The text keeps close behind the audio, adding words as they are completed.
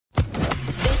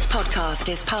podcast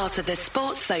is part of the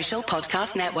Sports Social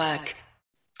Podcast Network.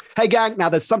 Hey gang, now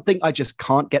there's something I just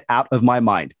can't get out of my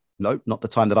mind. No, not the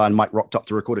time that I and Mike rocked up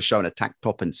to record a show in a tank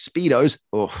top and Speedos.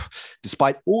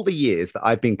 Despite all the years that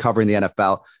I've been covering the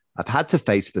NFL, I've had to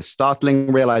face the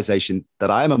startling realization that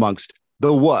I am amongst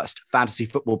the worst fantasy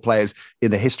football players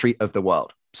in the history of the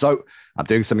world. So I'm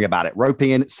doing something about it,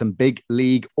 roping in some big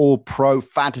league all-pro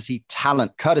fantasy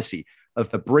talent, courtesy of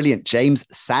the brilliant James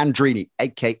Sandrini,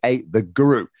 aka The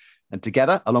Guru. And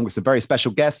together, along with some very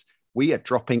special guests, we are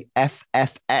dropping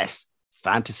FFS,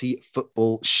 Fantasy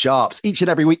Football Sharps, each and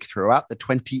every week throughout the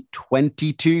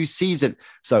 2022 season.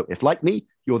 So if, like me,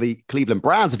 you're the Cleveland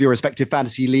Browns of your respective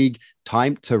fantasy league,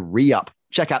 time to re-up.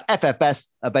 Check out FFS,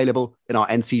 available in our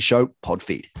NC Show pod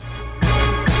feed.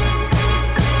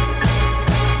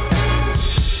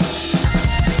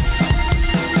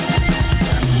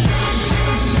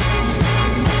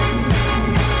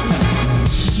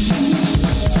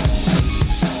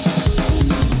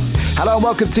 Hello and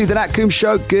welcome to the Nat Coombs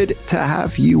Show. Good to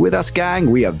have you with us, gang.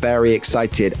 We are very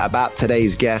excited about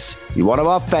today's guest. He's one of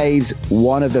our faves,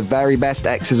 one of the very best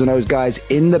X's and O's guys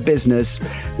in the business.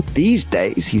 These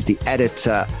days, he's the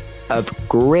editor of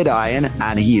Gridiron,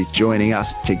 and he is joining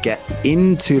us to get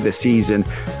into the season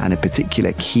and in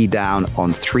particular key down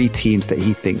on three teams that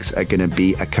he thinks are going to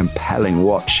be a compelling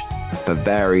watch for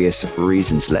various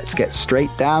reasons. Let's get straight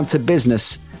down to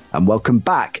business and welcome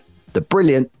back the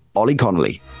brilliant Ollie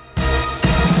Connolly.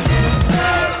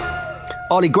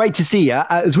 Ollie, great to see you.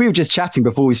 As we were just chatting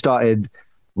before we started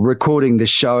recording the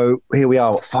show, here we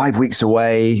are 5 weeks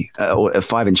away, or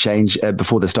 5 and change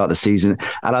before the start of the season.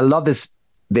 And I love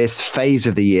this phase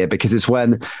of the year because it's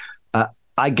when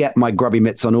I get my grubby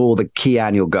mitts on all the key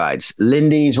annual guides.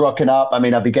 Lindy's rocking up. I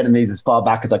mean, I've been getting these as far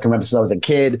back as I can remember since I was a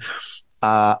kid.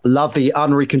 Love the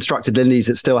unreconstructed Lindy's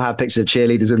that still have pictures of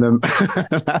cheerleaders in them.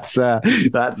 That's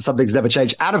something that's never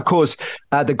changed. And of course,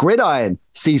 the Gridiron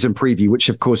season preview, which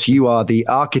of course you are the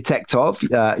architect of,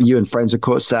 you and friends, of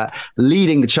course,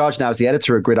 leading the charge now as the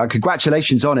editor of Gridiron.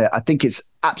 Congratulations on it. I think it's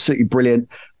absolutely brilliant.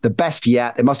 The best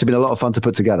yet. It must have been a lot of fun to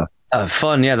put together.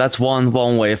 Fun, yeah, that's one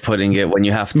way of putting it, when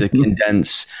you have to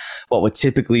condense what would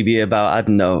typically be about,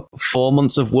 4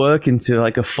 months of work into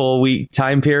like a 4-week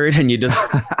time period, and you're just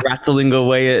rattling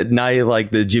away at night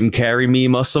like the Jim Carrey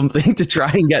meme or something to try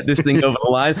and get this thing over the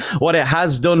line. What it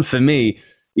has done for me,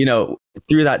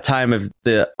 through that time of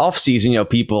the off season,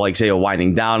 people like say are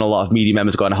winding down, a lot of media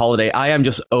members go on holiday. I am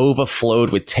just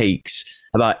overflowed with takes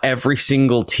about every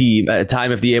single team at a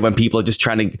time of the year when people are just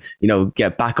trying to,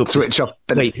 get back up. Switch off.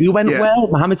 Wait, who went well?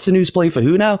 Mohamed Sanu's playing for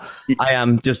who now? I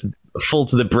am just full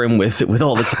to the brim with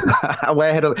all the time. We're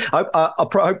ahead of. I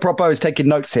hope Propo is taking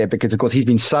notes here because, of course, he's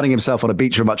been sunning himself on a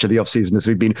beach for much of the offseason, as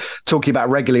we've been talking about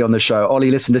regularly on the show.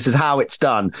 Ollie, listen, this is how it's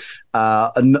done.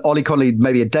 And Ollie Connolly,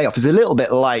 maybe a day off, is a little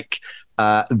bit like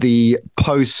the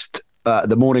post.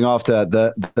 The morning after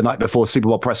the night before Super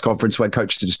Bowl press conference when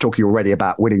coaches are just talking already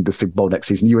about winning the Super Bowl next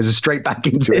season. You were just straight back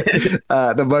into it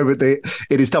the moment that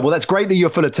it is done. Well, that's great that you're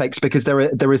full of takes because there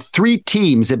are three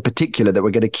teams in particular that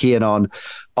we're going to key in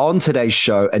on today's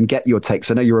show and get your takes.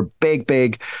 I know you're a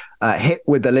big hit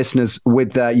with the listeners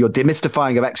with your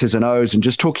demystifying of X's and O's and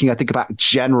just talking, I think, about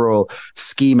general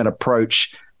scheme and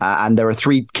approach. And there are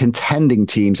three contending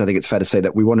teams, I think it's fair to say,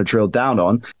 that we want to drill down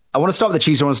on. I want to start with the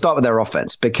Chiefs. I want to start with their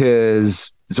offense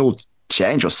because it's all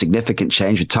change or significant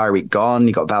change with Tyreek gone.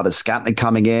 You got Valdez-Scantling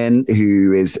coming in,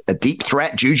 who is a deep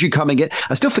threat. Juju coming in.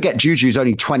 I still forget Juju's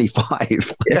only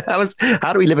 25.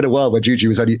 How do we live in a world where Juju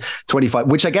was only 25?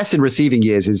 Which I guess in receiving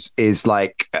years is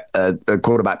like a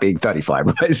quarterback being 35,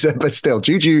 right? So, but still,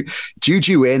 Juju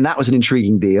in. That was an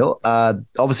intriguing deal.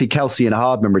 Obviously, Kelsey and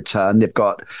Hardman return. They've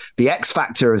got the X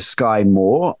factor of Sky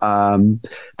Moore.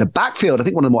 The backfield, I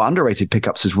think one of the more underrated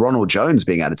pickups is Ronald Jones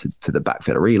being added to the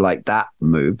backfield. I really like that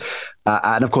move.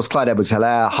 And of course, Clyde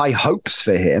Edwards-Helaire, high hopes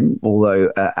for him,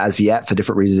 although as yet, for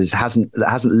different reasons, hasn't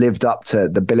lived up to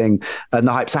the billing and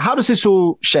the hype. So how does this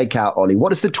all shake out, Ollie? What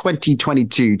does the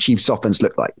 2022 Chiefs offense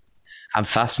look like? I'm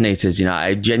fascinated.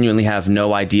 I genuinely have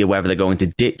no idea whether they're going to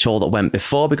ditch all that went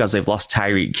before because they've lost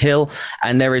Tyreek Hill,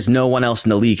 and there is no one else in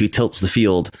the league who tilts the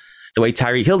field the way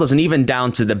Tyreek Hill does, and even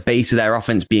down to the base of their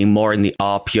offense being more in the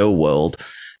RPO world.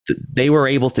 They were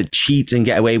able to cheat and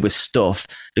get away with stuff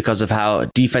because of how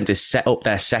defenses set up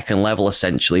their second level,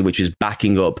 essentially, which is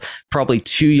backing up probably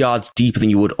 2 yards deeper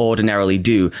than you would ordinarily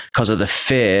do because of the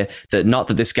fear that not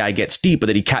that this guy gets deep, but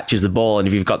that he catches the ball. And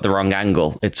if you've got the wrong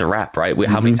angle, it's a wrap, right?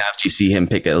 How many times do you see him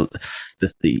pick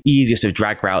the easiest of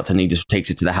drag routes and he just takes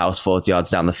it to the house 40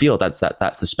 yards down the field? That's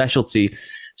the specialty.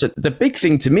 So the big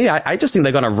thing to me, I just think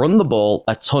they're going to run the ball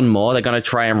a ton more. They're going to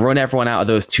try and run everyone out of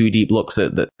those two deep looks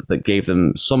that gave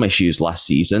them some issues last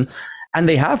season. And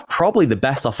they have probably the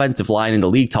best offensive line in the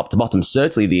league, top to bottom.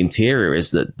 Certainly the interior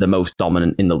is the most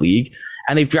dominant in the league.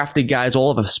 And they've drafted guys all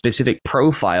of a specific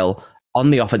profile on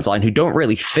the offensive line who don't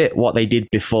really fit what they did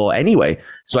before anyway.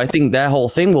 So I think their whole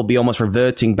thing will be almost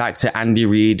reverting back to Andy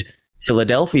Reid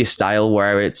Philadelphia style,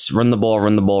 where it's run the ball,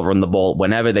 run the ball, run the ball.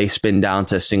 Whenever they spin down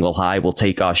to single high, we'll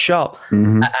take our shot.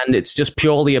 Mm-hmm. And it's just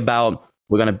purely about,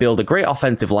 we're going to build a great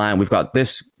offensive line. We've got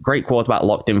this great quarterback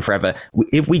locked in forever.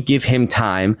 If we give him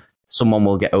time, someone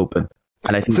will get open.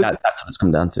 And I think that's what it's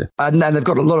come down to. And then they've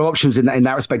got a lot of options in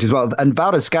that respect as well. And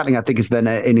Valdez-Scantling, I think, is then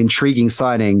an intriguing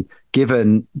signing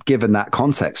given that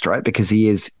context, right? Because he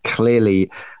is clearly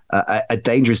a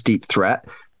dangerous deep threat.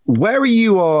 Where are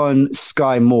you on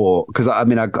Sky Moore? Because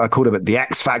I called him the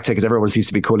X Factor because everyone seems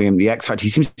to be calling him the X Factor. He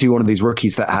seems to be one of these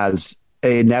rookies that has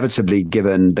inevitably,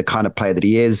 given the kind of player that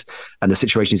he is and the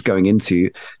situation he's going into,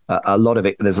 there's a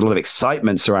lot of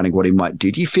excitement surrounding what he might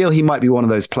do. Do you feel he might be one of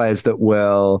those players that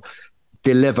will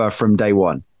deliver from day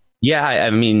one? Yeah, I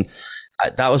mean,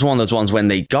 that was one of those ones when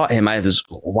they got him.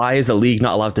 Why is the league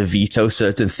not allowed to veto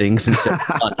certain things? And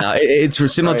now it's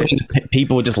similar to when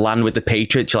people would just land with the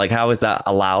Patriots. Like, how is that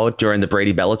allowed during the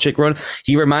Brady Belichick run?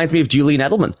 He reminds me of Julian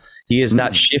Edelman. He is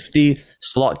that shifty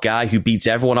slot guy who beats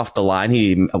everyone off the line.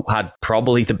 He had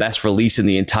probably the best release in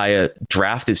the entire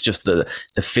draft. It's just the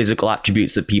physical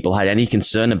attributes that people had any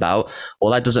concern about.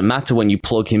 Well, that doesn't matter when you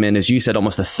plug him in, as you said,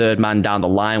 almost the third man down the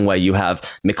line, where you have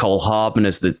Mecole Hardman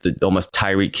as the almost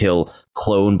Tyreek Hill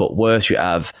clone, but worse, you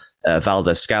have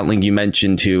Valdez-Scantling, you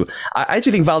mentioned, who I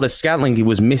actually think Valdez-Scantling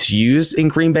was misused in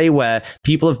Green Bay, where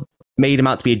people have made him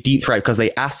out to be a deep threat because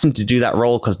they asked him to do that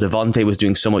role because Devontae was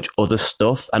doing so much other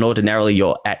stuff. And ordinarily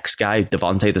your ex guy,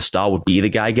 Devontae the star, would be the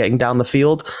guy getting down the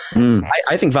field.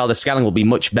 I think Valdez-Scantling will be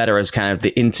much better as kind of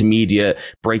the intermediate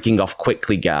breaking off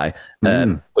quickly guy,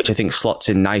 which I think slots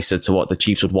in nicer to what the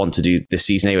Chiefs would want to do this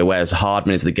season anyway, whereas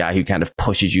Hardman is the guy who kind of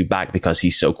pushes you back because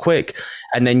he's so quick.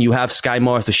 And then you have Sky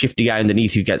Moore as the shifty guy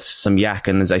underneath who gets some yak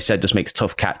and, as I said, just makes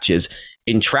tough catches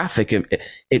in traffic.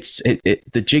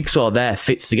 The jigsaw there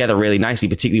fits together really nicely,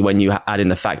 particularly when you add in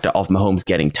the factor of Mahomes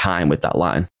getting time with that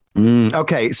line.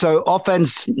 Okay, so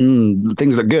offense,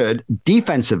 things look good.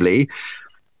 Defensively,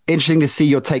 interesting to see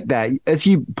your take there. As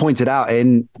you pointed out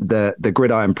in the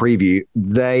Gridiron preview,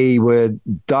 they were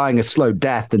dying a slow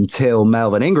death until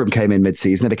Melvin Ingram came in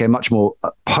midseason. They became much more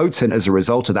potent as a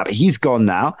result of that. But he's gone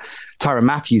now. Tyrann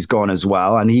Mathieu's gone as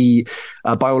well. And he,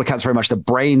 by all accounts, very much the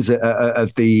brains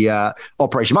of the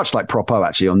operation, much like Propo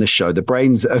actually on this show, the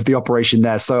brains of the operation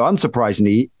there. So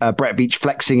unsurprisingly, Brett Veach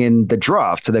flexing in the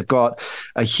draft. So they've got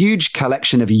a huge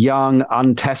collection of young,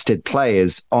 untested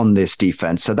players on this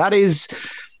defense. So that is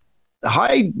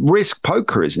high risk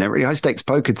poker, isn't it? Really high stakes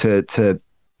poker to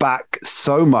back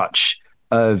so much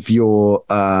of your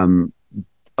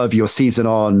season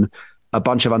on a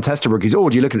bunch of untested rookies. Or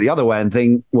do you look at the other way and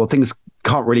think, well, things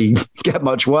can't really get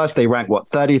much worse? They rank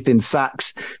 30th in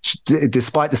sacks,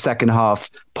 despite the second half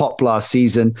pop last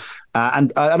season.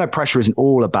 And I know pressure isn't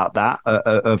all about that,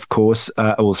 of course,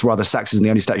 or rather sacks isn't the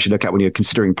only stat you should look at when you're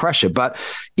considering pressure. But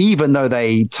even though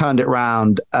they turned it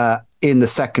around in the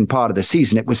second part of the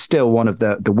season, it was still one of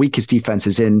the weakest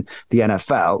defenses in the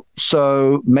NFL.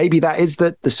 So maybe that is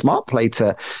the smart play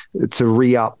to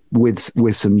re-up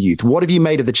with some youth. What have you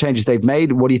made of the changes they've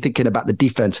made? What are you thinking about the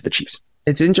defense of the Chiefs?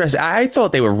 It's interesting. I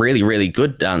thought they were really, really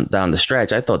good down the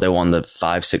stretch. I thought they were one of the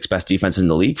 5-6 best defenses in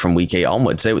the league from week 8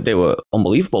 onwards. They were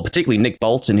unbelievable, particularly Nick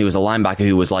Bolton, who was a linebacker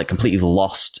who was like completely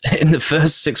lost in the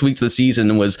first 6 weeks of the season,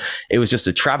 and it was just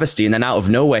a travesty. And then out of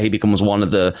nowhere, he becomes one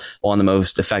of the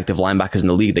most effective linebackers in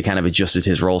the league. They kind of adjusted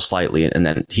his role slightly, and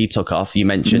then he took off. You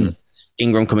mentioned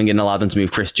Ingram coming in allowed them to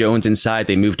move Chris Jones inside.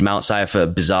 They moved him outside for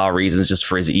bizarre reasons, just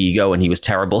for his ego, and he was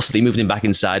terrible. So they moved him back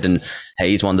inside, and hey,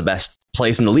 he's one of the best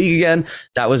players in the league again.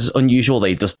 That was unusual.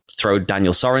 They just throw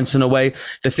Daniel Sorensen away.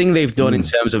 The thing they've done in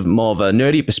terms of more of a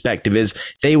nerdy perspective is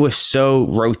they were so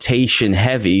rotation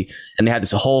heavy, and they had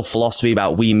this whole philosophy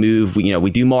about we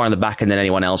do more on the back end than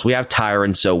anyone else. We have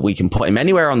Tyrann, so we can put him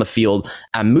anywhere on the field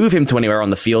and move him to anywhere on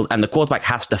the field, and the quarterback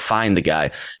has to find the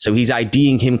guy. So he's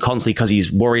IDing him constantly because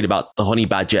he's worried about the honey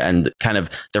badger and kind of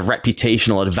the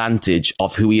reputational advantage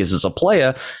of who he is as a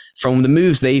player. from the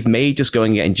moves they've made, just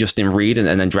going and getting Justin Reed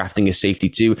and then drafting a safety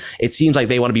too, it seems like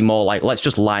they want to be more like, let's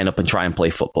just line up and try and play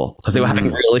football, because they were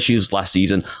having real issues last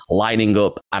season lining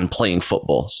up and playing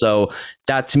football. So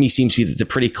that to me seems to be the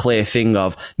pretty clear thing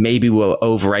of maybe we're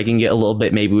over-egging it a little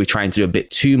bit. Maybe we're trying to do a bit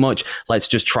too much. Let's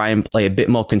just try and play a bit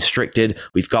more constricted.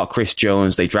 We've got Chris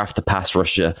Jones. They draft the pass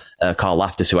rusher, Carl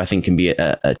Laftis, who I think can be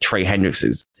a Trey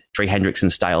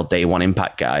Hendrickson style day one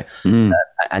impact guy.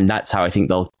 And that's how I think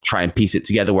they'll try and piece it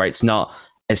together, where it's not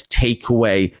as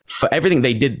takeaway. For everything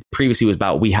they did previously was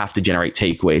about, we have to generate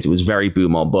takeaways. It was very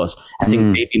boom or bust. I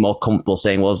think they'd be more comfortable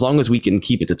saying, well, as long as we can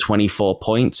keep it to 24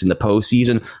 points in the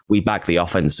postseason, we back the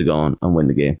offense to go on and win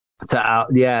the game. To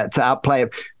outplay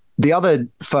it. The other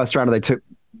first rounder they took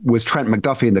was Trent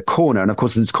McDuffie in the corner. And of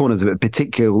course, this corner's a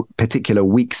particular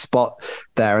weak spot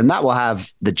there. And that will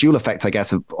have the dual effect, I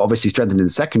guess, of obviously strengthening the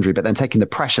secondary, but then taking the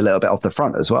pressure a little bit off the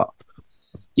front as well.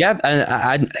 Yeah,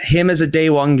 and him as a day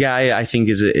one guy, I think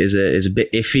is a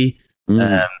bit iffy.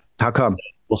 How come?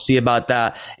 We'll see about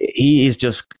that. He is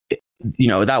just,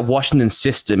 that Washington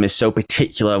system is so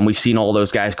particular, and we've seen all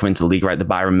those guys come into the league, right? The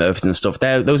Byron Murphys and stuff.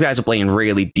 Those guys are playing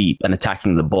really deep and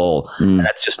attacking the ball, and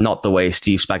that's just not the way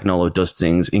Steve Spagnuolo does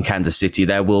things in Kansas City.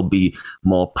 There will be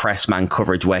more press man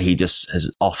coverage where he just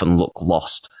has often looked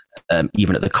lost.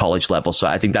 Even at the college level. So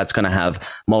I think that's going to have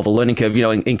more of a learning curve.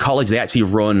 In college, they actually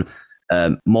run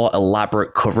more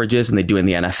elaborate coverages than they do in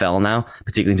the NFL now,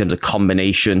 particularly in terms of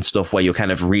combination stuff where you're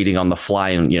kind of reading on the fly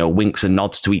and, winks and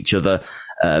nods to each other.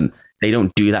 They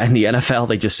don't do that in the NFL.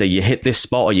 They just say, you hit this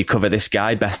spot or you cover this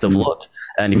guy, best of luck.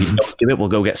 And if you don't do it, we'll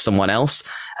go get someone else.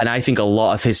 And I think a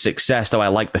lot of his success, though I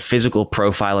like the physical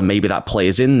profile and maybe that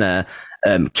plays in there,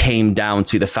 came down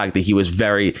to the fact that he was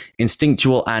very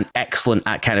instinctual and excellent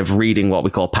at kind of reading what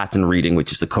we call pattern reading,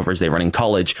 which is the coverage they run in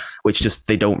college, which just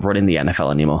they don't run in the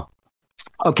NFL anymore.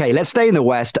 Okay, let's stay in the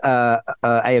West,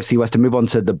 AFC West, and move on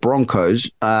to the Broncos.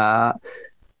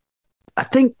 I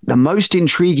think the most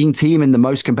intriguing team in the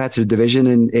most competitive division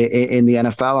in the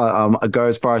NFL. I go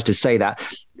as far as to say that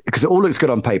because it all looks good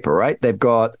on paper, right? They've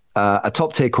got a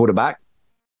top tier quarterback.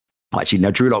 Actually,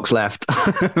 no, Drew Lock's left.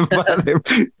 I've got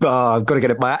to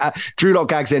get it. Drew Lock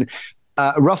gags in.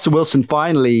 Russell Wilson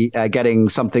finally getting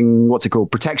something, what's it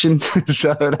called? Protection.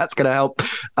 So that's going to help.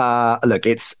 Look,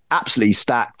 it's absolutely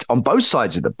stacked on both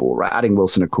sides of the ball, right? Adding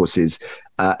Wilson, of course, is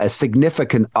a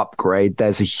significant upgrade.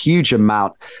 There's a huge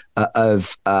amount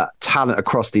of talent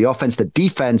across the offense. The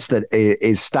defense that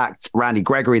is stacked. Randy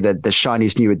Gregory, the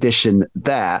shiniest new addition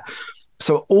there.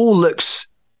 So all looks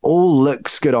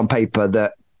good on paper,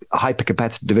 that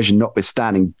hyper-competitive division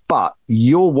notwithstanding. But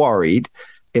you're worried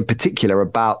in particular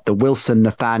about the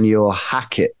Wilson-Nathaniel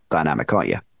Hackett dynamic, aren't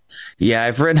you? Yeah,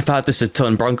 I've written about this a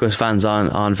ton. Broncos fans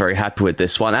aren't very happy with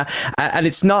this one. And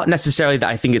it's not necessarily that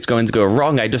I think it's going to go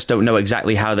wrong. I just don't know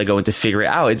exactly how they're going to figure it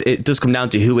out. It does come down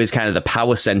to who is kind of the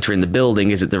power center in the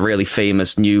building. Is it the really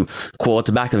famous new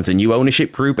quarterback, and it's a new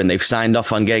ownership group and they've signed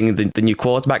off on getting the new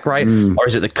quarterback right? Or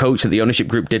is it the coach that the ownership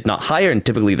group did not hire? And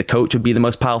typically the coach would be the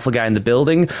most powerful guy in the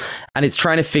building. And it's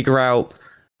trying to figure out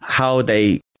how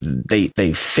they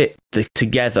fit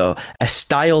together a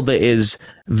style that is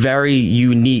very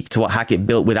unique to what Hackett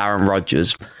built with Aaron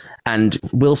Rodgers. And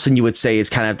Wilson, you would say, is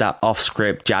kind of that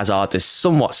off-script jazz artist,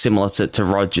 somewhat similar to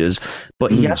Rodgers,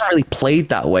 but he hasn't really played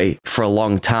that way for a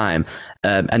long time.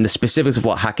 And the specifics of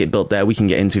what Hackett built there, we can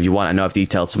get into if you want. I know I've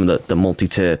detailed some of the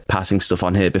multi-tier passing stuff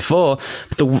on here before,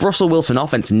 but the Russell Wilson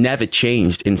offense never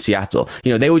changed in Seattle.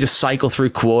 They would just cycle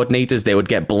through coordinators, they would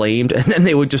get blamed, and then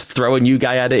they would just throw a new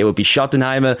guy at it. It would be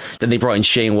Schottenheimer, then they brought in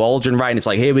Shane Waldron, right? And it's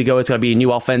like, here we go, it's going to be a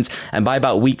new offense. And by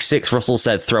about week 6, Russell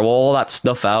said, throw all that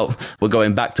stuff out. We're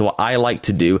going back to what I like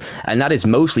to do. And that is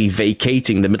mostly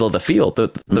vacating the middle of the field.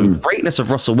 The greatness of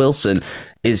Russell Wilson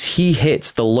is he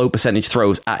hits the low percentage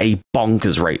throws at a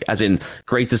bonkers rate, as in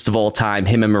greatest of all time,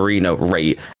 him and Marino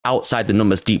rate, outside the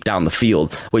numbers deep down the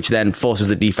field, which then forces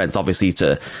the defense obviously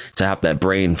to have their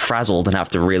brain frazzled and have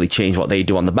to really change what they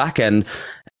do on the back end.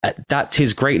 That's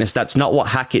his greatness. That's not what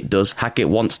Hackett does. Hackett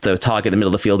wants to target the middle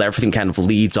of the field. Everything kind of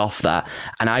leads off that.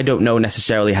 And I don't know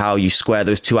necessarily how you square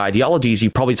those two ideologies.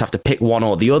 You probably just have to pick one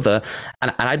or the other.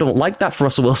 And I don't like that for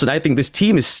Russell Wilson. I think this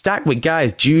team is stacked with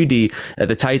guys. Judy,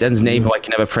 the tight end's name, who I can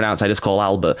never pronounce, I just call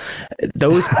Albert.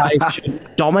 Those guys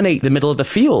should dominate the middle of the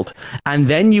field. And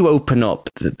then you open up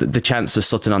the chance of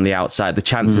Sutton on the outside, the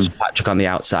chances of Patrick on the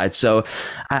outside. So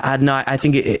I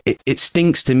think it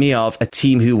stinks to me of a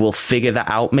team who will figure that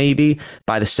out out maybe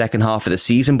by the second half of the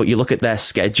season, but you look at their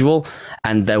schedule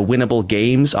and their winnable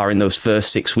games are in those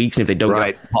first 6 weeks. And if they don't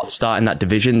get a hot start in that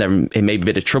division, they're in maybe a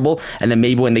bit of trouble. And then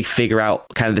maybe when they figure out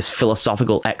kind of this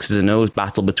philosophical X's and O's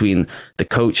battle between the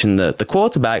coach and the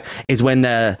quarterback is when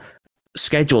their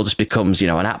schedule just becomes, an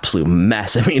absolute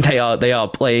mess. I mean, they are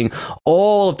playing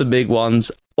all of the big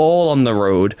ones all on the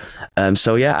road.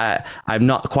 So yeah, I'm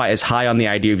not quite as high on the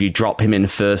idea of you drop him in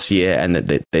first year and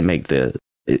that they make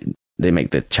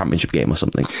the championship game or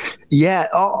something. Yeah,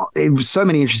 it was so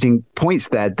many interesting points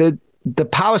there. The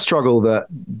power struggle that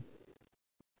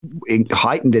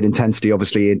heightened in intensity,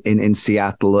 obviously in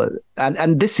Seattle,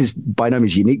 and this is by no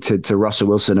means unique to Russell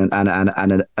Wilson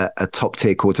and a top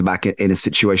tier quarterback in a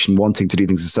situation wanting to do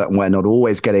things a certain way, not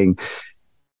always getting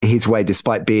his way,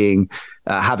 despite being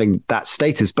having that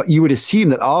status. But you would assume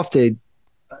that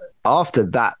after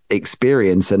that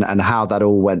experience and how that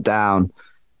all went down,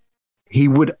 he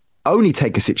would only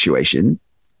take a situation.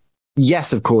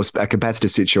 Yes, of course, a competitive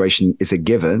situation is a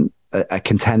given. A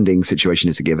contending situation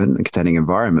is a given, a contending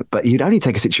environment. But you'd only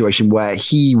take a situation where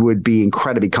he would be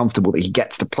incredibly comfortable that he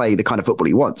gets to play the kind of football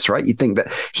he wants, right? You think that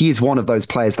he is one of those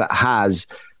players that has,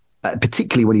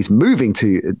 particularly when he's moving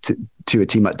to a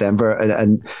team like Denver,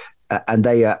 and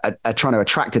they are trying to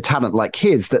attract a talent like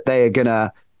his, that they are going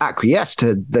to acquiesce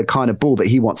to the kind of ball that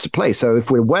he wants to play. So if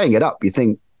we're weighing it up, you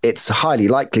think it's highly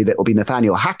likely that it will be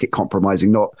Nathaniel Hackett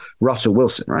compromising, not Russell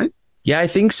Wilson, right? Yeah, I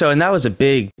think so. And that was a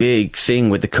big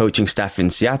thing with the coaching staff in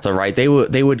Seattle, right? They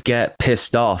would get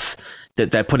pissed off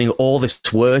that they're putting all this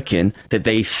work in that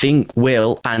they think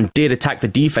will and did attack the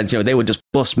defense. They would just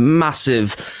bust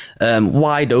massive,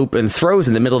 wide open throws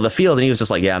in the middle of the field. And he was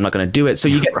just like, yeah, I'm not going to do it. So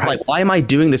you get like, why am I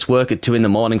doing this work at 2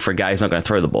 a.m. for a guy who's not going to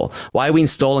throw the ball? Why are we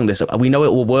installing this? We know it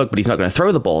will work, but he's not going to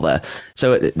throw the ball there.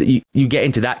 So you get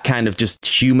into that kind of just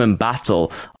human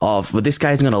battle of, well, this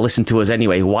guy isn't going to listen to us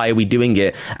anyway. Why are we doing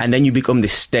it? And then you become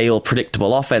this stale,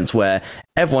 predictable offense where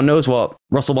everyone knows what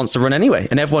Russell wants to run anyway.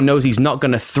 And everyone knows he's not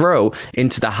going to throw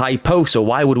into the high post. So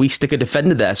why would we stick a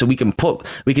defender there? So we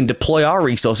can deploy our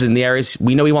resources in the areas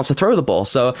we know he wants to throw the ball.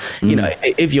 So,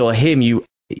 if you're him, you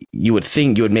would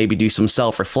think you would maybe do some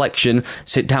self-reflection,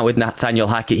 sit down with Nathaniel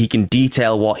Hackett. He can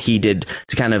detail what he did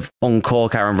to kind of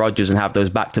uncork Aaron Rodgers and have those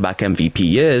back-to-back MVP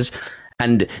years.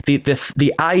 And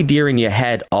the idea in your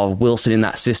head of Wilson in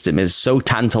that system is so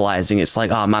tantalizing. It's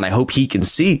like, oh man, I hope he can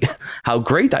see how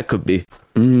great that could be.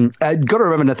 Got to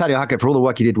remember Nathaniel Hackett for all the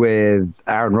work he did with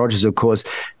Aaron Rodgers, of course,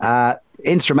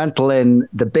 instrumental in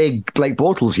the big Blake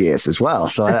Bortles years as well.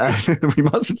 So we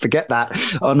mustn't forget that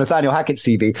on Nathaniel Hackett's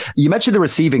CV. You mentioned the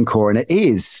receiving core, and it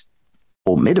is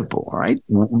formidable, right?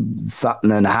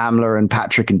 Sutton and Hamler and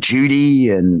Patrick and Judy.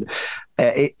 And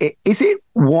is it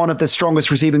one of the strongest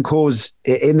receiving cores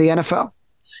in the NFL?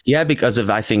 Yeah, because of,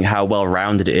 I think, how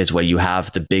well-rounded it is, where you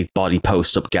have the big body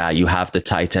post-up guy, you have the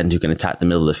tight end who can attack the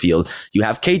middle of the field, you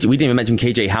have KJ, we didn't even mention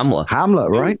KJ Hamler.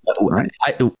 Right.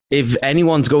 If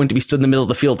anyone's going to be stood in the middle of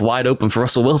the field wide open for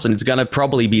Russell Wilson, it's going to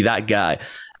probably be that guy.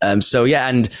 So yeah,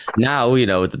 and now,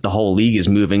 the whole league is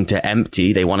moving to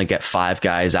empty. They want to get 5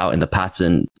 guys out in the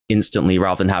pattern instantly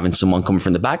rather than having someone come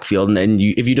from the backfield. And then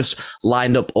if you just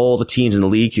lined up all the teams in the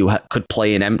league who could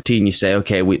play in empty and you say,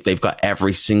 okay, they've got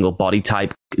every single body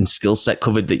type and skill set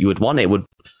covered that you would want, it would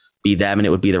be them and it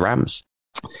would be the Rams.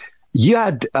 You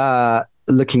had,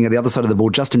 looking at the other side of the ball,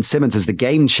 Justin Simmons as the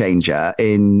game changer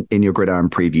in your Gridiron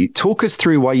preview. Talk us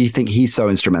through why you think he's so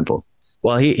instrumental.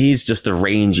 Well, he's just the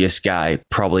rangiest guy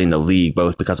probably in the league,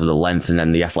 both because of the length and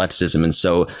then the athleticism. And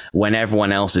so when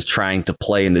everyone else is trying to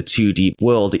play in the 2 deep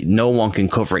world, no one can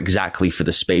cover exactly for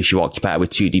the space you occupy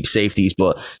with 2 deep safeties.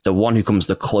 But the one who comes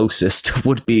the closest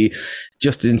would be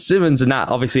Justin Simmons. And that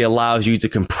obviously allows you to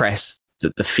compress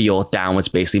the field downwards,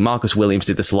 basically. Marcus Williams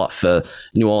did this a lot for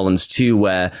New Orleans too,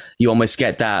 where you almost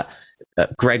get that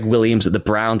Greg Williams at the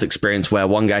Browns experience where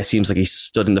one guy seems like he's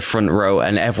stood in the front row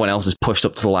and everyone else is pushed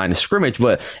up to the line of scrimmage,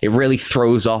 but it really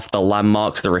throws off the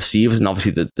landmarks of the receivers, and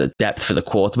obviously the depth for the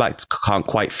quarterback can't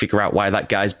quite figure out why that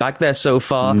guy's back there so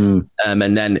far.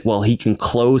 And then, well, he can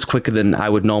close quicker than I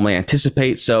would normally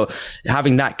anticipate. So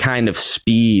having that kind of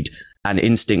speed and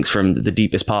instincts from the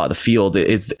deepest part of the field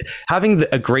is having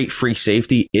a great free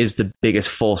safety is the biggest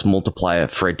force multiplier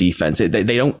for a defense. They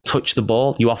don't touch the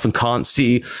ball. You often can't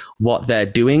see what they're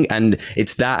doing. And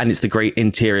it's that, and it's the great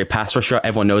interior pass rusher.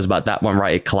 Everyone knows about that one,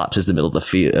 right? It collapses the middle of the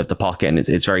field, of the pocket, and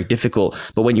it's very difficult.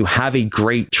 But when you have a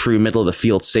great true middle of the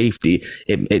field safety,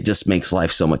 it just makes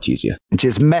life so much easier. It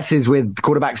just messes with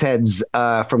quarterbacks' heads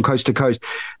from coast to coast.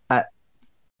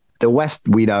 The West,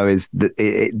 we know, is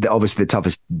obviously the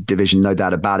toughest division, no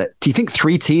doubt about it. Do you think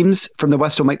 3 teams from the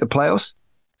West will make the playoffs?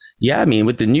 Yeah, I mean,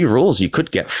 with the new rules, you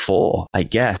could get 4, I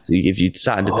guess, if you'd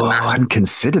sat into the I hadn't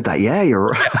considered that. Yeah, you're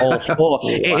right. all 4. Wow.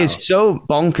 It is so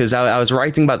bonkers. I was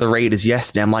writing about the Raiders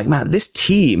yesterday. I'm like, man, this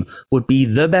team would be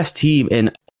the best team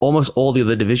in almost all the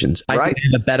other divisions. I think they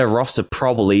have a better roster,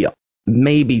 probably,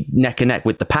 maybe neck and neck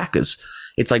with the Packers.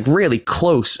 It's like really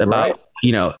close about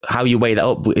how you weigh that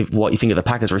up with what you think of the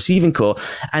Packers receiving core,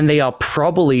 and they are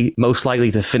probably most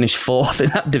likely to finish 4th in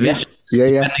that division. Yeah.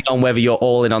 Depending on whether you're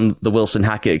all in on the Wilson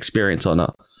Hackett experience or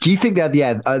not. Do you think they're the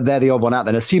odd one out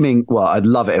then? Assuming, well, I'd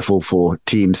love it if all 4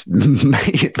 teams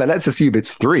made it, but let's assume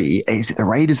it's 3. Is it the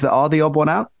Raiders that are the odd one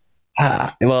out?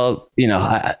 Well,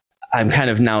 I'm kind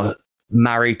of now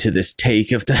married to this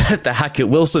take of the Hackett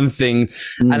Wilson thing.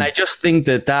 And I just think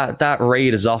that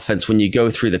Raiders offense, when you go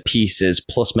through the pieces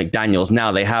plus McDaniels,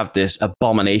 now they have this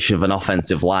abomination of an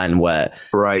offensive line where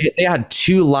they had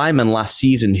 2 linemen last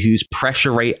season whose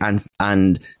pressure rate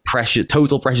and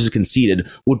total pressures conceded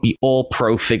would be all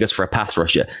pro figures for a pass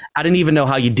rusher. I didn't even know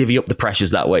how you divvy up the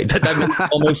pressures that way. That makes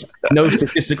almost no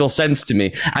statistical sense to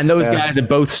me. And those guys are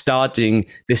both starting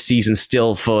this season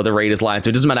still for the Raiders line. So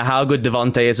it doesn't matter how good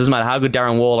Devontae is, doesn't matter how good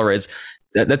Darren Waller is,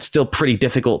 that's still pretty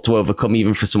difficult to overcome,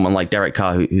 even for someone like Derek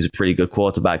Carr, who's a pretty good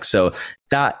quarterback. So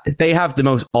that they have the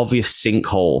most obvious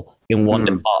sinkhole in one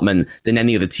department than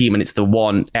any other team. And it's the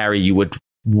one area you would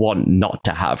want not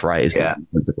to have, right? Is the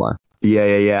defensive line.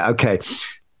 Yeah. Okay.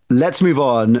 Let's move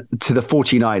on to the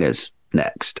 49ers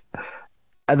next.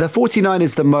 Are the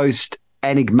 49ers the most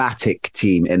enigmatic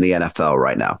team in the NFL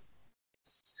right now?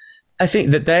 I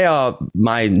think that they are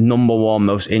my number one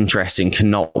most interesting.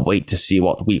 Cannot wait to see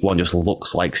what week 1 just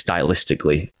looks like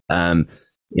stylistically.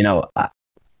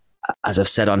 As I've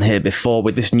said on here before,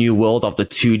 with this new world of the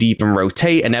 2 deep and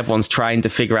rotate, and everyone's trying to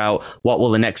figure out what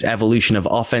will the next evolution of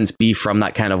offense be from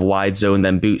that kind of wide zone,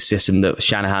 then boot system that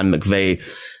Shanahan, McVay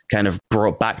kind of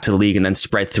brought back to the league and then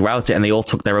spread throughout it. And they all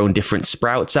took their own different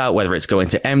sprouts out, whether it's going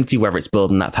to empty, whether it's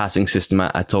building that passing system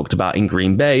I talked about in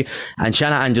Green Bay. And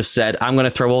Shanahan just said, I'm going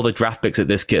to throw all the draft picks at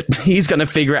this kid. He's going to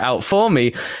figure it out for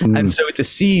me. And so to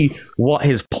see what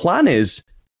his plan is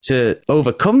to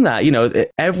overcome that,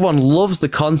 everyone loves the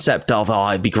concept of,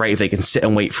 it'd be great if they can sit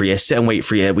and wait for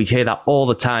you. We hear that all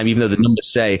the time, even though the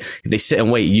numbers say if they sit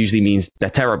and wait, it usually means they're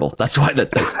terrible. That's why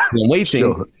that's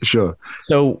waiting. Sure.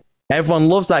 So everyone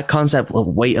loves that concept of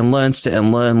wait and learn, sit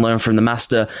and learn from the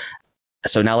master.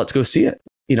 So now let's go see it.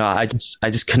 I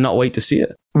just cannot wait to see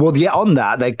it. Well, yeah, on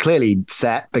that, they're clearly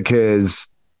set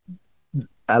because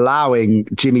allowing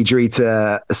Jimmy G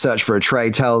to search for a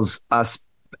trade tells us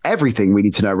everything we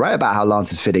need to know, right, about how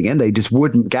Lance is fitting in. They just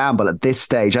wouldn't gamble at this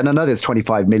stage. And I know there's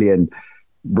 25 million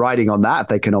riding on that if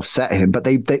they can offset him, but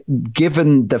they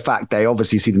given the fact they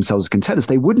obviously see themselves as contenders,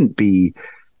 they wouldn't be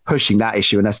pushing that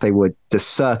issue unless they were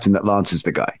certain that Lance is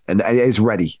the guy and is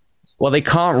ready. Well, they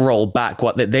can't roll back.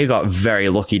 They got very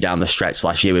lucky down the stretch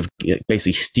last year with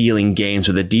basically stealing games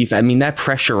with the defense. I mean, their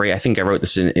pressure rate, I think I wrote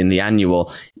this in the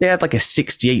annual, they had like a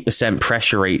 68%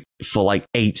 pressure rate for like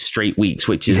 8 straight weeks,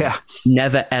 which is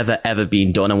never, ever, ever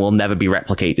been done and will never be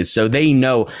replicated. So they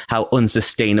know how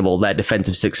unsustainable their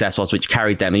defensive success was, which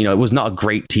carried them. It was not a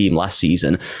great team last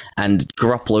season. And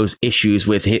Garoppolo's issues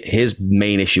with his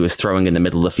main issue is throwing in the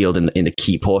middle of the field, in the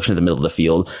key portion of the middle of the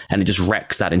field. And it just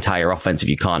wrecks that entire offense if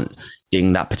you can't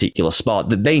ding that particular spot.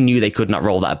 That they knew they could not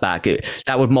roll that back.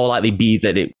 That would more likely be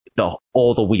that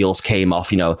all the wheels came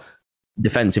off,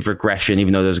 defensive regression,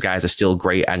 even though those guys are still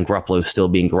great and Garoppolo is still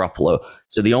being Garoppolo.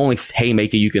 So the only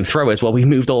haymaker you can throw is, well, we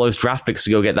moved all those draft picks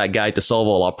to go get that guy to solve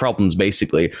all our problems,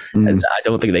 basically. And I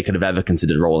don't think they could have ever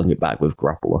considered rolling it back with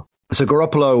Garoppolo. So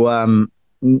Garoppolo,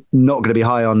 not going to be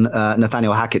high on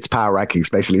Nathaniel Hackett's power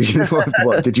rankings, basically.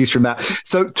 What deduce from that?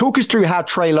 So talk us through how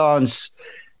Trey Lance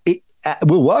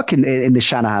will work in the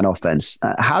Shanahan offense.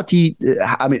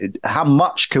 How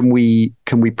much can we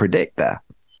predict there?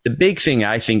 The big thing,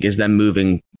 I think, is them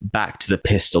moving back to the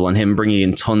pistol and him bringing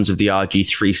in tons of the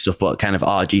RG3 stuff, but kind of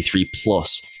RG3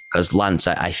 plus, because Lance,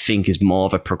 I think, is more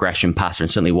of a progression passer and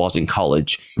certainly was in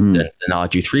college than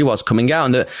RG3 was coming out.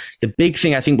 And the big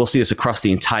thing, I think we'll see this across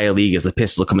the entire league, is the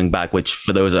pistol coming back, which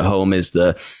for those at home is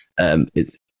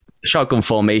it's shotgun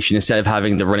formation. Instead of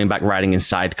having the running back riding in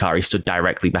sidecar, he stood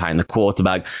directly behind the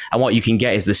quarterback. And what you can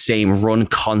get is the same run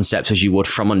concepts as you would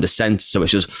from under center. So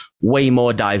it's just way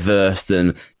more diverse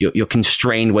than you're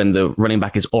constrained when the running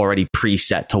back is already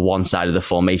preset to one side of the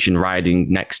formation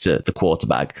riding next to the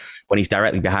quarterback. When he's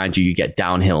directly behind you, you get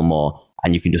downhill more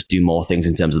and you can just do more things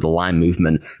in terms of the line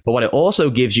movement. But what it also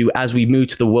gives you as we move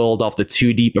to the world of the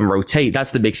 2 deep and rotate,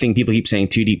 that's the big thing. People keep saying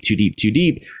 2 deep, 2 deep, 2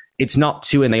 deep. It's not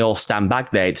 2 and they all stand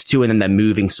back there. It's 2 and then they're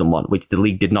moving someone, which the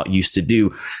league did not used to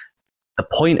do. The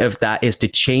point of that is to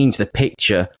change the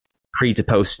picture pre to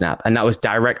post snap. And that was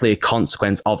directly a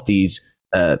consequence of these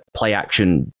play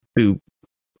action boot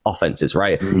offenses,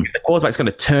 right? If the quarterback's going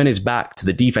to turn his back to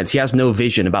the defense, he has no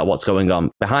vision about what's going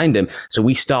on behind him. So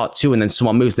we start two and then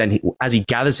someone moves. Then as he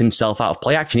gathers himself out of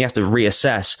play action, he has to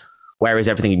reassess where is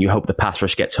everything, and you hope the pass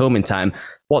rush gets home in time.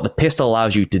 What the pistol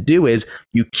allows you to do is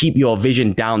you keep your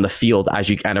vision down the field as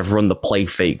you kind of run the play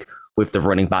fake with the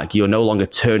running back. You're no longer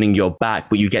turning your back,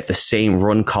 but you get the same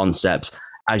run concepts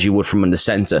as you would from under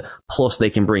center. Plus,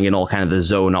 they can bring in all kind of the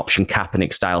zone option,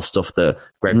 Kaepernick style stuff that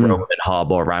Greg Roman and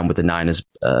Harbaugh ran with the Niners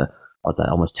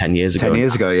almost 10 years ago. 10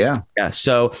 years ago, yeah. Yeah.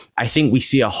 So I think we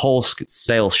see a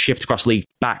wholesale shift across the league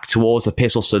back towards the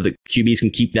pistol so that QBs can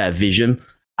keep their vision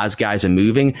as guys are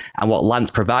moving. And what Lance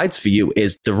provides for you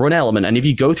is the run element. And if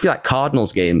you go through that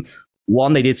Cardinals game,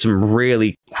 one, they did some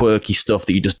really quirky stuff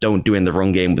that you just don't do in the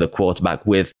run game with a quarterback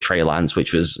with Trey Lance,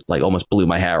 which was like almost blew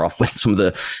my hair off with some of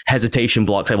the hesitation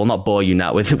blocks. I will not bore you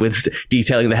now with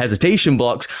detailing the hesitation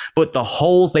blocks, but the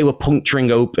holes they were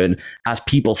puncturing open as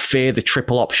people fear the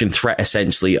triple option threat,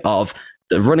 essentially, of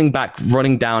the running back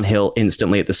running downhill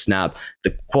instantly at the snap,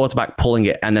 the quarterback pulling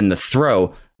it, and then the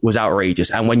throw was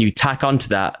outrageous. And when you tack onto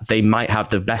that, they might have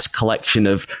the best collection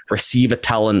of receiver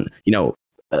talent,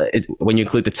 when you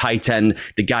include the tight end,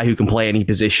 the guy who can play any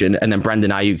position, and then Brandon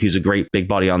Ayuk, who's a great big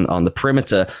body on the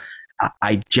perimeter.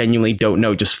 I genuinely don't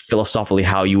know just philosophically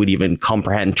how you would even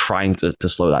comprehend trying to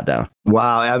slow that down.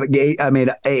 Wow. I mean,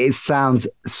 it sounds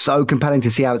so compelling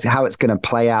to see how it's going to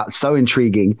play out. So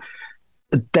intriguing.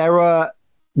 There are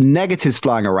negatives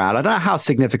flying around. I don't know how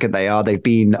significant they are. They've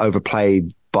been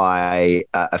overplayed by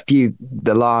a few.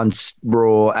 The Lance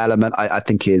raw element, I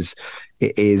think, is,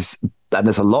 and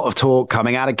there's a lot of talk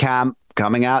coming out of camp,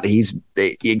 he's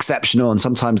exceptional, and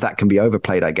sometimes that can be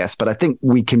overplayed, I guess. But I think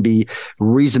we can be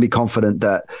reasonably confident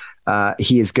that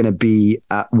he is going to be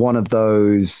one of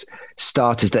those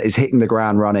starters that is hitting the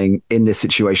ground running in this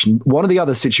situation. One of the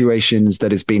other situations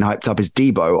that has been hyped up is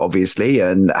Debo, obviously,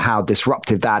 and how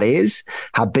disruptive that is,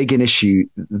 how big an issue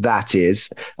that is.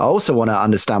 I also want to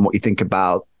understand what you think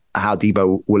about how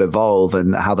Debo will evolve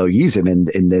and how they'll use him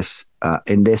in this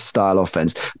style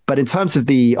offense. But in terms of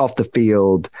the off the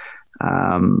field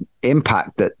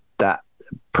impact that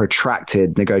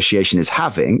protracted negotiation is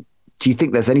having, do you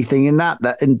think there's anything in that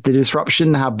in the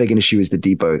disruption? How big an issue is the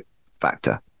Debo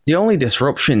factor? The only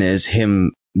disruption is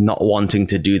him not wanting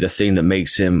to do the thing that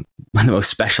makes him the most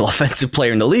special offensive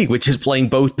player in the league, which is playing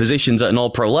both positions at an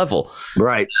all-pro level.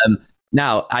 Right.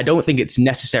 Now, I don't think it's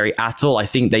necessary at all. I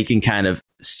think they can kind of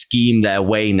scheme their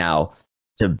way now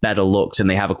to better looks, and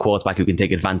they have a quarterback who can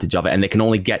take advantage of it, and they can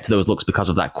only get to those looks because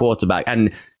of that quarterback.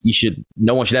 And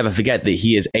no one should ever forget that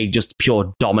he is a just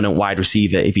pure dominant wide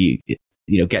receiver. If he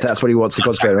gets, that's what he wants to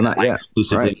concentrate on. That, yeah,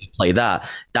 exclusively right. Play that.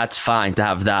 That's fine to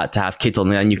have that, to have Kittle,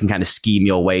 and then you can kind of scheme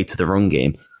your way to the run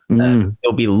game.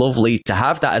 It'll be lovely to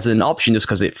have that as an option, just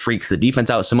because it freaks the defense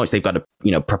out so much. They've got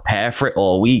to prepare for it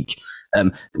all week.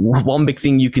 One big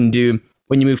thing you can do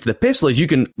when you move to the pistol is you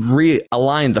can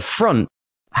realign the front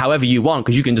however you want,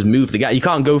 because you can just move the guy. You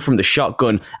can't go from the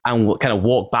shotgun and kind of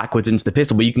walk backwards into the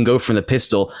pistol, but you can go from the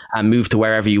pistol and move to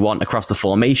wherever you want across the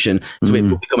formation. So it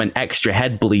will become an extra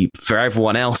head bleep for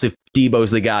everyone else. If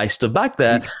Debo's the guy stood back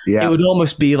there, it would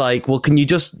almost be like, well, can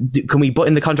we put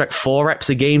in the contract 4 reps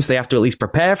a game so they have to at least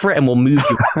prepare for it, and we'll move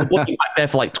you. We'll put you back there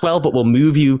for like 12, but we'll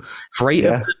move you for 8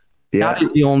 of them. Yeah. That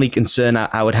is the only concern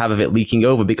I would have of it leaking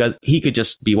over, because he could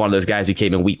just be one of those guys who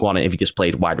came in week 1, and if he just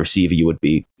played wide receiver, you would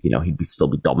be, he'd still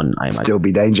be dominant. I imagine. Still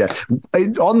be danger.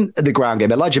 On the ground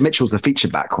game, Elijah Mitchell's the feature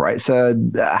back, right? So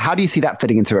how do you see that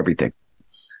fitting into everything?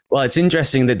 Well, it's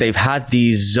interesting that they've had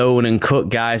these zone and cut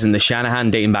guys in the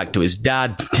Shanahan dating back to his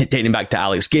dad, dating back to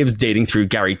Alex Gibbs, dating through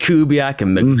Gary Kubiak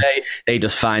and McVay. They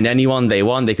just find anyone they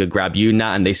want. They could grab you,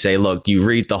 Nat, and they say, look, you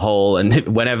read the hole, and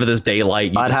whenever there's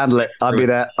daylight, I'd handle it. I'd be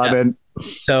there. I'm in.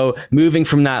 So moving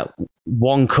from that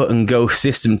one cut and go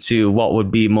system to what would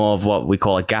be more of what we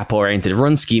call a gap oriented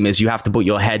run scheme is you have to put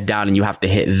your head down and you have to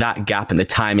hit that gap, and the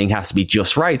timing has to be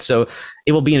just right. So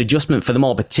it will be an adjustment for them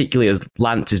all, particularly as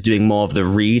Lance is doing more of the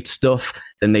read stuff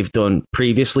than they've done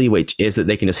previously, which is that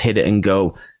they can just hit it and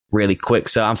go really quick.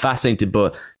 So I'm fascinated,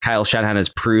 but Kyle Shanahan has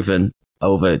proven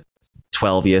over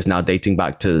 12 years now, dating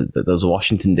back to those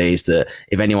Washington days, that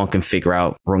if anyone can figure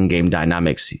out run game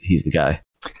dynamics, he's the guy.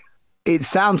 It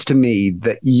sounds to me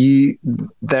that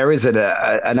there is an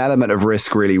element of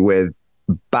risk really with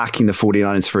backing the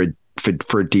 49ers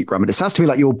for a deep run, but it sounds to me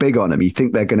like you're big on them. You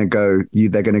think they're going to go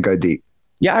deep.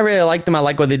 Yeah, I really like them. I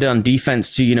like what they did on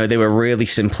defense too. They were really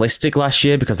simplistic last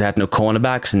year because they had no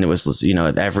cornerbacks, and it was,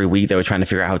 every week they were trying to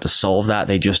figure out how to solve that.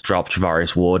 They just dropped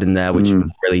Travarius Ward in there, which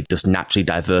really just naturally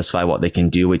diversify what they can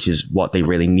do, which is what they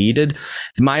really needed.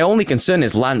 My only concern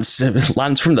is Lance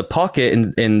from the pocket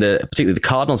in particularly the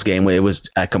Cardinals game, where it was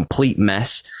a complete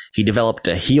mess. He developed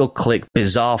a heel click,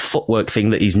 bizarre footwork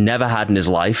thing that he's never had in his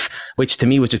life, which to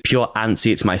me was just pure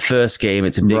antsy. It's my first game.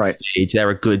 It's a big stage. They're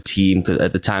a good team because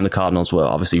at the time the Cardinals were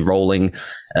obviously rolling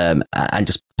and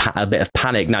just a bit of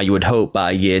panic. Now you would hope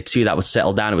by year 2 that would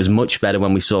settle down. It was much better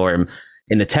when we saw him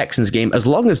in the Texans game. As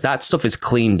long as that stuff is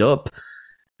cleaned up,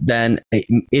 then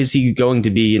is he going to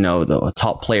be, the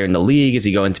top player in the league? Is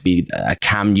he going to be a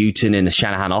Cam Newton in the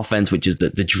Shanahan offense, which is the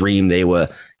dream they were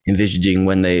envisaging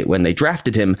when they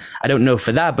drafted him? I don't know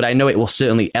for that, but I know it will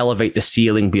certainly elevate the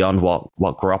ceiling beyond what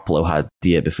Garoppolo had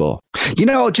the year before.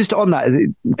 Just on that,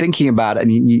 thinking about it,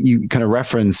 and you kind of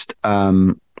referenced,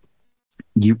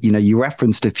 you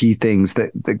referenced a few things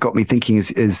that got me thinking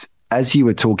is as you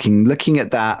were talking, looking at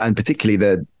that, and particularly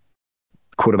the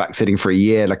quarterback sitting for a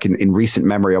year, like in recent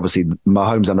memory, obviously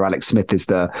Mahomes under Alex Smith is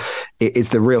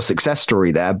the real success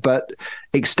story there, but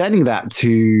extending that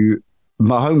to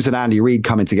Mahomes and Andy Reid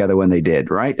coming together when they did,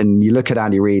 right? And you look at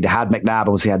Andy Reid, had McNabb,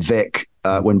 obviously had Vic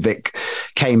when Vic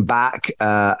came back,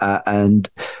 and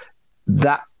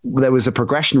that there was a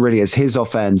progression really as his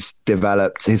offense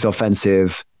developed, his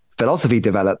offensive philosophy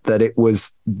developed, that it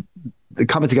was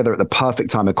coming together at the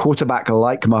perfect time. A quarterback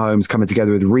like Mahomes coming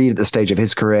together with Reid at the stage of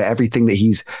his career, everything that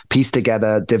he's pieced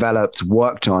together, developed,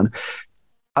 worked on.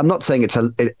 I'm not saying it's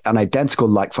an identical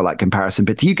like-for-like comparison,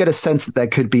 but do you get a sense that there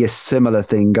could be a similar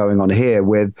thing going on here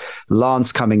with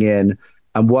Lance coming in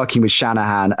and working with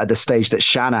Shanahan at the stage that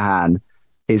Shanahan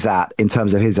is at in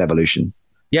terms of his evolution?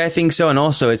 Yeah, I think so. And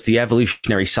also it's the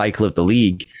evolutionary cycle of the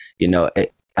league,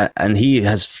 and he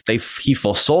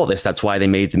foresaw this. That's why they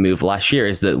made the move last year,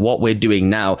 is that what we're doing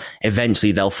now,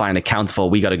 eventually they'll find a counter for.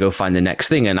 We got to go find the next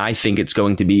thing. And I think it's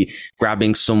going to be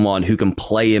grabbing someone who can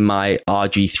play in my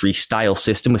RG3 style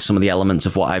system with some of the elements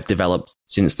of what I've developed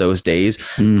since those days,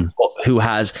 who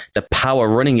has the power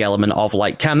running element of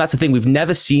like Cam. That's the thing. We've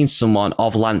never seen someone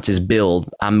of Lance's build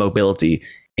and mobility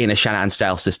in a Shanahan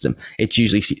style system. It's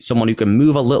usually someone who can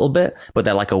move a little bit, but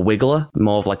they're like a wiggler,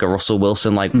 more of like a Russell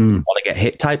Wilson, like want to get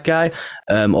hit type guy,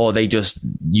 or they just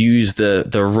use the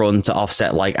run to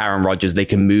offset like Aaron Rodgers. They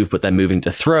can move, but they're moving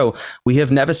to throw. We have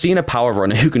never seen a power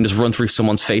runner who can just run through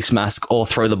someone's face mask or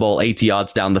throw the ball 80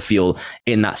 yards down the field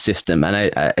in that system. And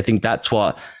I think that's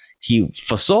what he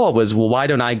foresaw was, well, why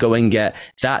don't I go and get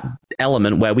that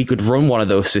element where we could run one of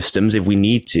those systems if we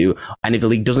need to, and if the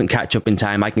league doesn't catch up in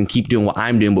time, I can keep doing what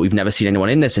I'm doing, but we've never seen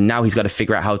anyone in this. And now he's got to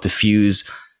figure out how to fuse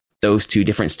those two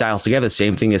different styles together. The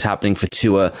same thing is happening for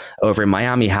Tua over in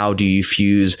Miami. How do you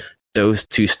fuse those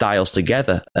two styles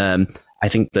together? I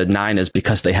think the Niners,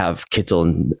 because they have Kittle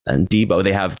and Debo,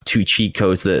 they have two cheat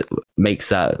codes that makes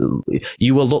that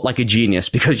you will look like a genius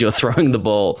because you're throwing the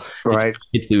ball. Right.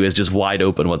 Who is just wide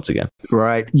open once again.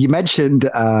 Right. You mentioned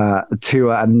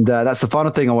Tua, and that's the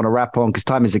final thing I want to wrap on because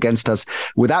time is against us,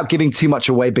 without giving too much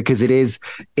away, because it is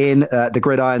in the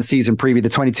Gridiron season preview, the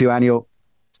 22 annual,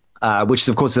 which is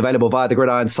of course available via the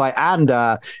Gridiron site and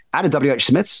at WH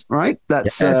Smith's, right?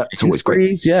 That's it's always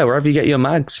great. Yeah, wherever you get your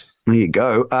mags. There you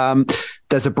go.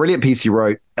 There's a brilliant piece you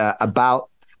wrote about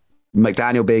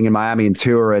McDaniel being in Miami and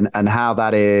Tua and how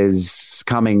that is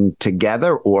coming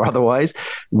together or otherwise,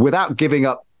 without giving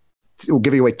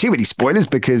away too many spoilers,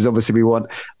 because obviously we want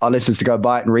our listeners to go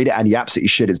buy it and read it, and you absolutely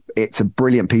should. It's a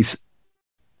brilliant piece.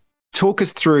 Talk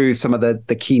us through some of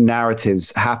the key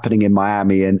narratives happening in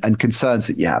Miami and concerns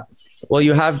that you have. Well,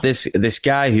 you have this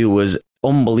guy who was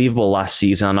unbelievable last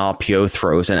season on RPO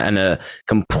throws and a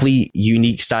complete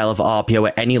unique style of RPO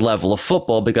at any level of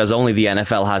football, because only the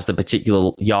NFL has the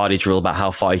particular yardage rule about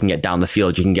how far you can get down the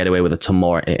field. You can get away with a ton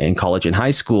more in college and high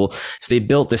school. So they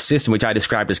built this system, which I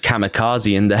described as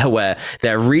kamikaze in there, where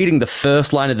they're reading the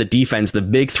first line of the defense, the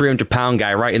big 300-pound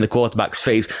guy right in the quarterback's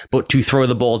face, but to throw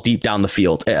the ball deep down the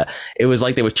field. It was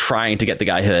like they were trying to get the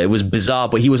guy hurt. It was bizarre,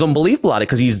 but he was unbelievable at it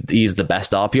because he's the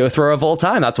best RPO thrower of all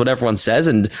time. That's what everyone says.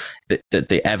 And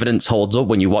the evidence holds up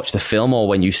when you watch the film or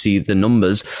when you see the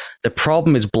numbers. The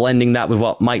problem is blending that with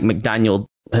what Mike McDaniel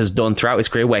has done throughout his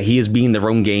career, where he has been the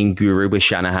run game guru with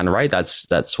Shanahan, right?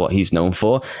 That's what he's known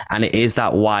for. And it is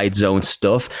that wide zone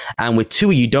stuff. And with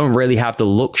Tua, you don't really have the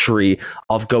luxury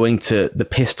of going to the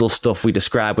pistol stuff we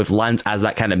described with Lance as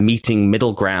that kind of meeting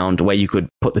middle ground where you could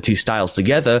put the two styles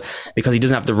together, because he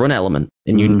doesn't have the run element.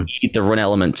 And you need the run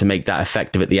element to make that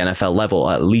effective at the NFL level,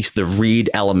 at least the read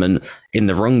element in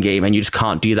the run game. And you just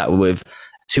can't do that with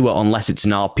Tua unless it's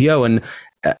an RPO. And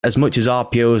as much as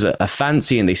RPOs are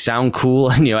fancy and they sound cool,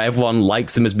 and everyone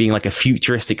likes them as being like a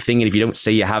futuristic thing, and if you don't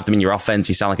say you have them in your offense,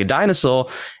 you sound like a dinosaur.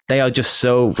 They are just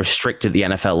so restricted at the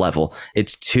NFL level.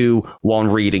 It's 2, 1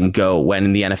 read and go, when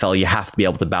in the NFL you have to be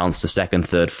able to bounce to second,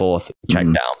 third, fourth check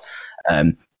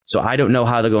down. So I don't know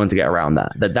how they're going to get around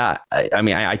that.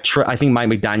 I think Mike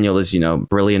McDaniel is,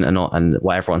 brilliant and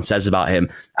what everyone says about him.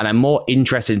 And I'm more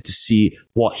interested to see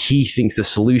what he thinks the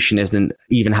solution is than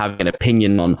even having an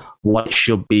opinion on what it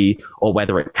should be or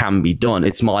whether it can be done.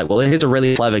 It's more like, well, here's a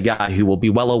really clever guy who will be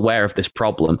well aware of this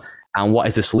problem. And what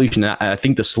is the solution? And I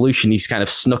think the solution he's kind of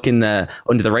snuck in there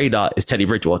under the radar is Teddy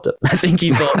Bridgewater. I think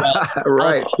he thought, well,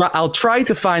 right. I'll try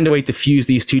to find a way to fuse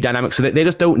these two dynamics so that they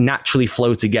just don't naturally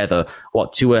flow together.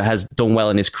 What Tua has done well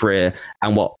in his career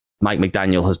and what Mike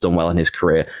McDaniel has done well in his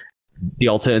career. The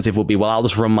alternative would be, well, I'll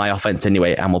just run my offense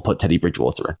anyway, and we'll put Teddy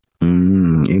Bridgewater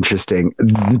in. Interesting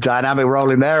dynamic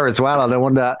role in there as well. And I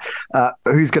wonder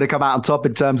who's going to come out on top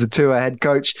in terms of Tua head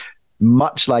coach.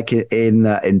 Much like in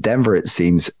Denver, it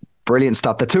seems. Brilliant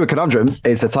stuff. The Tua Conundrum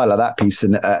is the title of that piece.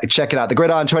 And check it out. The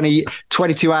Gridiron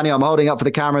 2022 Annie, I'm holding up for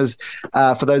the cameras.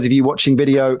 For those of you watching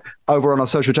video over on our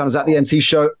social channels at the NC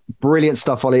Show. Brilliant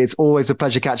stuff, Ollie. It's always a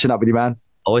pleasure catching up with you, man.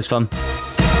 Always fun.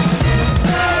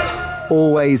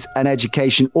 Always an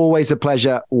education. Always a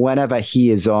pleasure whenever he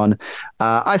is on.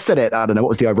 I said it, I don't know, what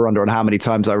was the over-under on how many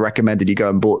times I recommended you go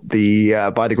and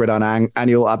buy the Gridiron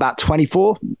Annual? About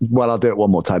 24? Well, I'll do it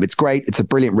one more time. It's great. It's a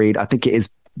brilliant read. I think it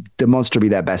is demonstrably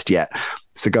their best yet.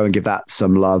 So go and give that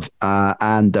some love.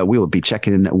 And we will be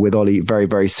checking in with Ollie very,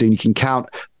 very soon. You can count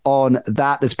on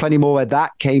that. There's plenty more where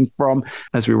that came from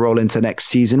as we roll into next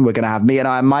season. We're going to have me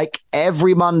and Mike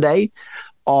every Monday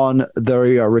on the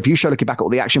review show, looking back at all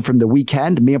the action from the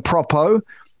weekend. Me and Propo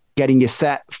getting you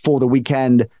set for the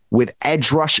weekend with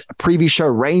Edge Rush preview show,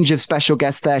 range of special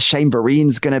guests there. Shane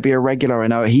Vereen's going to be a regular. I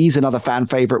know he's another fan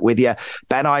favorite with you.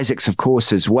 Ben Isaacs, of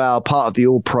course, as well, part of the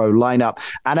All-Pro lineup.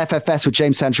 And FFS with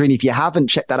James Santorini. If you haven't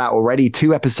checked that out already,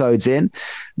 2 episodes in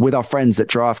with our friends at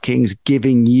DraftKings,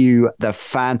 giving you the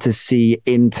fantasy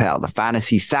intel, the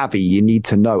fantasy savvy you need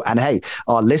to know. And hey,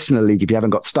 our listener league, if you haven't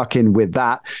got stuck in with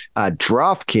that,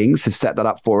 DraftKings have set that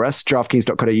up for us.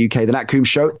 DraftKings.co.uk, the Nat Coombs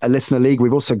Show, a listener league.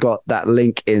 We've also got that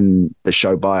link in the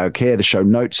show bio here, the show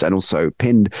notes, and also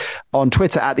pinned on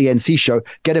Twitter at the NC Show.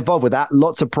 Get involved with that.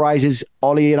 Lots of prizes.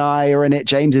 Ollie and I are in it.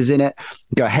 James is in it.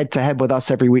 Go head to head with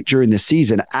us every week during the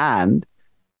season. And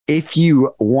if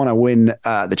you want to win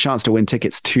the chance to win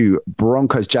tickets to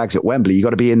Broncos Jags at Wembley, you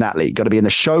got to be in that league. Got to be in the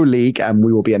show league, and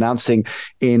we will be announcing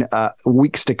in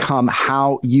weeks to come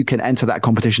how you can enter that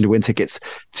competition to win tickets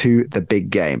to the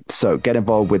big game. So get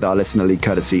involved with our listener league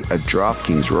courtesy of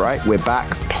DraftKings. Right, we're back.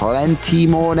 Plenty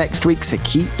more next week, so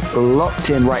keep locked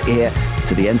in right here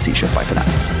to the NC Show. Bye for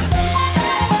now.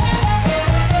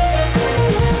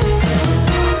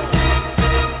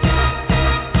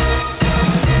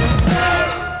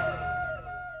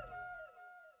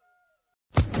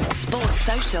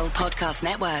 Social Podcast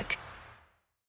Network.